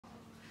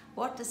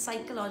What does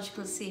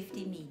psychological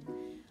safety mean?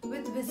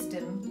 With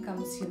wisdom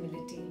comes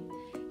humility.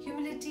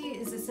 Humility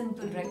is a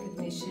simple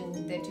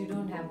recognition that you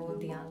don't have all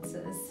the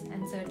answers,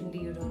 and certainly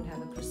you don't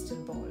have a crystal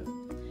ball.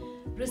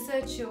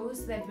 Research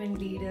shows that when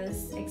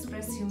leaders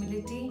express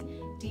humility,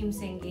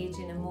 teams engage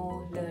in a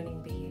more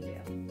learning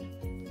behavior.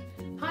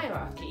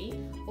 Hierarchy,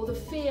 or the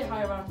fear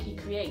hierarchy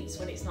creates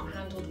when it's not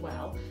handled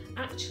well,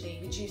 actually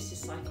reduces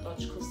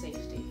psychological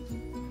safety.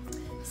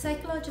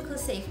 Psychological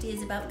safety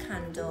is about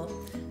candour,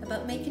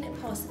 about making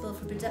it possible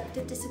for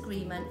productive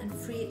disagreement and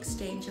free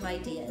exchange of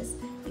ideas.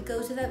 It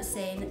goes without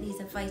saying that these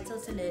are vital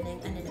to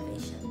learning and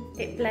innovation.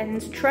 It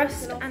blends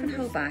trust and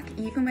hold back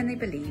even when they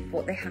believe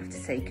what they have to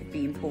say could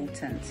be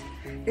important.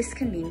 This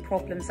can mean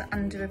problems are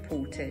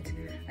underreported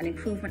and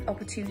improvement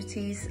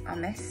opportunities are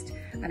missed,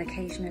 and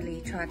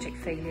occasionally tragic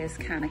failures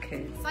can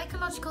occur.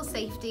 Psychological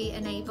safety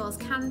enables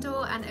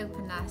candour and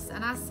openness,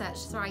 and as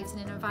such thrives in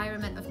an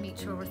environment of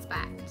mutual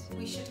respect.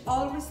 We should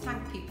always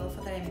thank people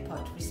for their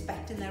input,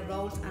 respecting their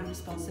roles and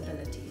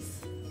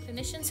responsibilities.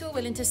 Clinicians who are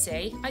willing to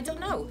say, I don't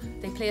know,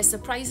 they play a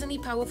surprisingly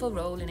powerful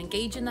role in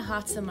engaging the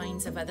hearts and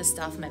minds of other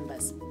staff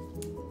members.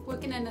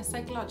 Working in a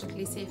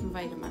psychologically safe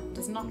environment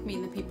does not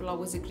mean that people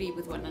always agree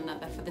with one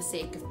another for the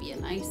sake of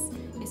being nice.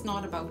 It's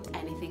not about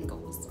anything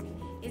goes.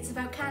 It's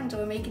about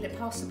candour, making it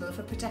possible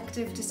for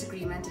productive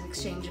disagreement and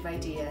exchange of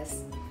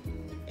ideas.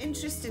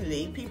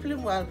 Interestingly, people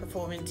in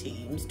well-performing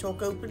teams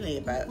talk openly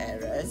about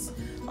errors,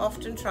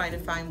 often trying to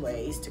find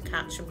ways to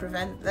catch and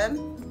prevent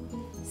them.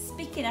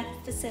 Speaking up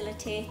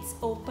facilitates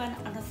open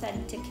and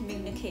authentic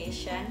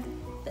communication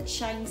that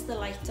shines the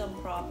light on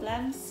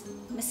problems,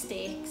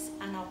 mistakes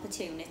and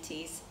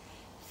opportunities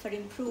for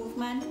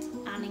improvement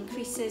and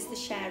increases the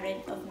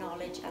sharing of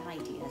knowledge and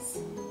ideas.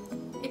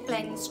 It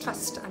blends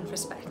trust and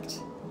respect.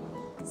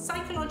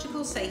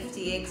 Psychological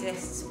safety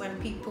exists when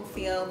people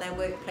feel their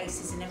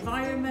workplace is an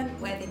environment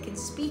where they can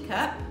speak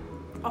up,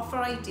 offer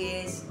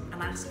ideas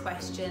and ask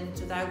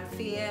questions without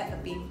fear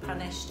of being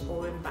punished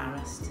or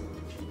embarrassed.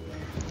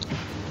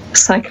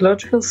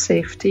 Psychological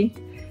safety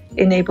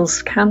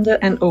enables candour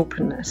and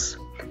openness,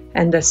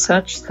 and as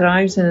such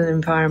thrives in an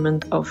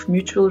environment of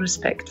mutual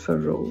respect for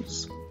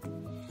roles.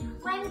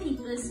 When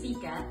people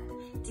speak up,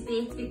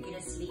 debate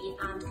vigorously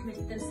and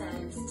commit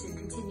themselves to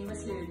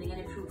continuous learning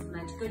and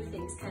improvement, good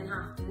things can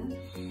happen.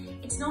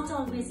 It's not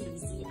always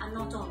easy and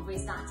not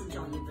always that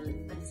enjoyable,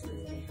 but it's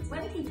worth it.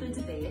 When people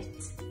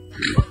debate,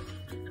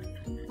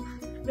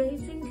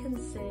 raising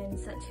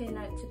concerns that turn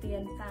out to be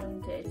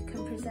unfounded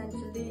can present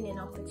a learning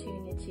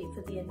opportunity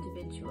for the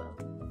individual.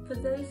 For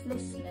those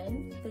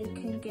listening, they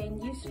can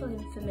gain useful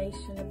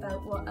information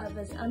about what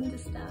others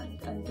understand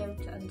and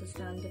don't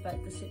understand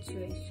about the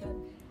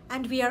situation.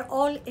 And we are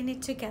all in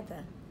it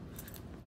together.